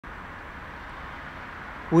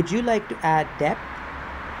Would you like to add depth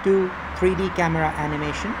to 3D camera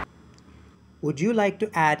animation? Would you like to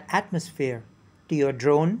add atmosphere to your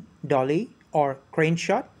drone, dolly, or crane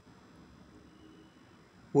shot?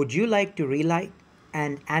 Would you like to relight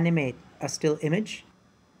and animate a still image?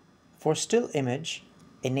 For still image,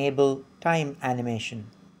 enable time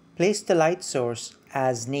animation. Place the light source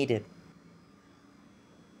as needed.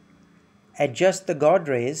 Adjust the God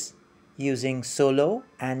rays using solo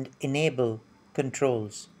and enable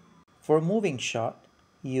controls. For moving shot,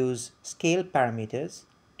 use scale parameters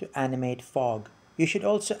to animate fog. You should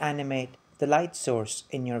also animate the light source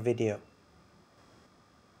in your video.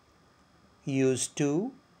 Use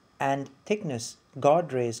 2 and thickness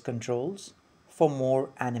God rays controls for more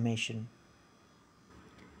animation.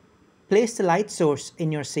 Place the light source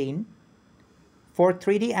in your scene. For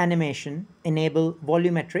 3D animation, enable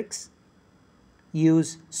volumetrics.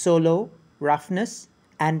 Use solo, roughness,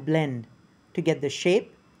 and blend to get the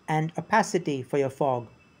shape and opacity for your fog.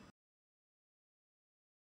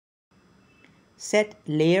 Set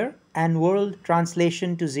layer and world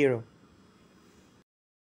translation to 0.